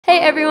Hey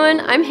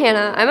everyone, I'm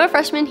Hannah. I'm a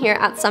freshman here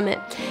at Summit.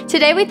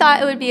 Today we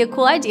thought it would be a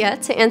cool idea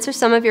to answer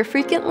some of your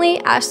frequently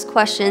asked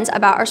questions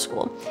about our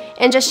school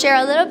and just share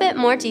a little bit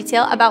more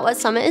detail about what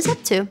Summit is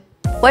up to.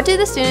 What do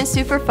the students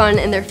do for fun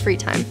in their free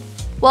time?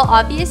 Well,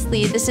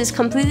 obviously this is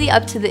completely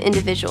up to the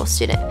individual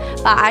student,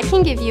 but I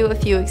can give you a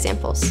few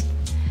examples.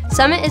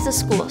 Summit is a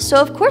school, so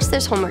of course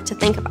there's homework to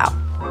think about.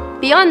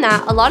 Beyond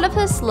that, a lot of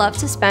us love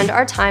to spend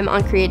our time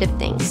on creative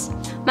things.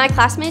 My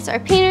classmates are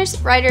painters,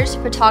 writers,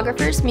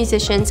 photographers,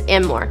 musicians,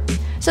 and more.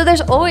 So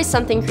there's always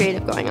something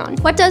creative going on.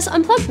 What does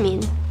Unplugged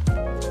mean?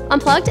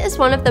 Unplugged is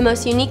one of the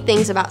most unique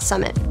things about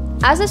Summit.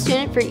 As a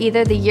student for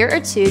either the year or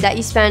two that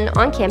you spend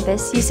on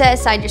campus, you set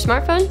aside your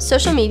smartphone,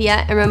 social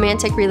media, and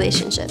romantic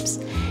relationships.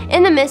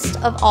 In the midst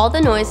of all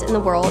the noise in the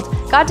world,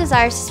 God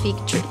desires to speak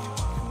truth.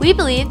 We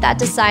believe that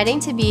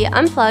deciding to be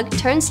unplugged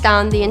turns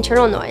down the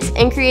internal noise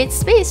and creates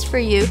space for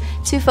you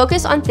to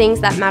focus on things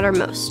that matter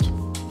most.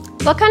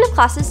 What kind of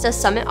classes does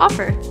Summit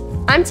offer?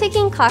 I'm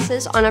taking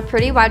classes on a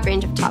pretty wide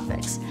range of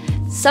topics.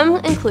 Some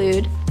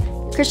include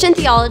Christian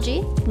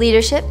theology,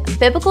 leadership,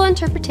 biblical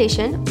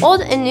interpretation,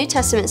 Old and New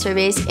Testament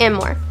surveys, and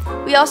more.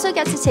 We also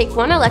get to take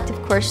one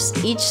elective course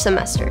each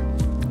semester.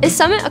 Is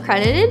Summit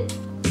accredited?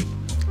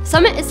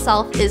 Summit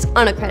itself is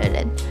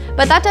unaccredited,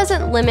 but that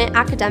doesn't limit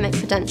academic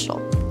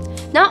potential.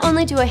 Not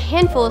only do a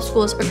handful of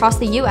schools across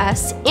the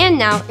U.S. and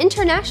now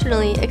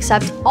internationally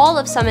accept all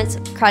of Summit's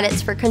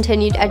credits for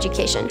continued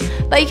education,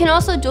 but you can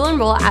also dual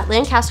enroll at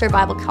Lancaster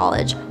Bible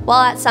College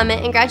while at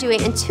Summit and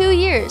graduate in 2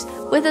 years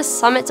with a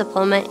Summit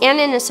diploma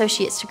and an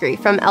associate's degree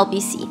from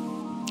LBC.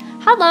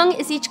 How long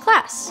is each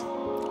class?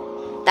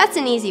 That's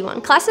an easy one.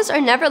 Classes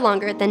are never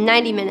longer than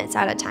 90 minutes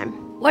at a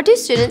time. What do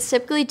students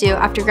typically do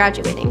after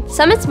graduating?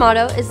 Summit's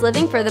motto is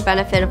living for the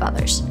benefit of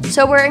others,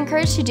 so we're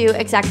encouraged to do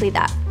exactly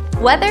that.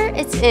 Whether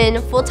it's in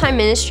full-time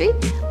ministry,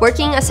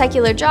 working a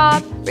secular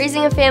job,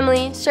 raising a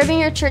family, serving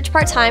your church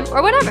part-time,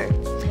 or whatever,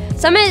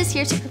 Summit is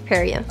here to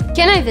prepare you.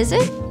 Can I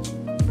visit?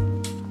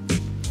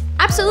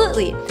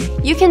 Absolutely.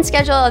 You can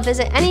schedule a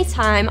visit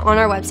anytime on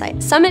our website,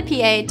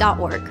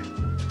 summitpa.org.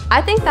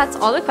 I think that's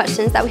all the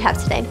questions that we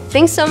have today.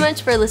 Thanks so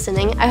much for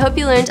listening. I hope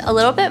you learned a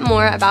little bit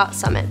more about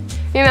Summit.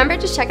 Remember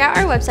to check out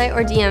our website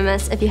or DM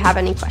us if you have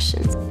any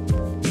questions.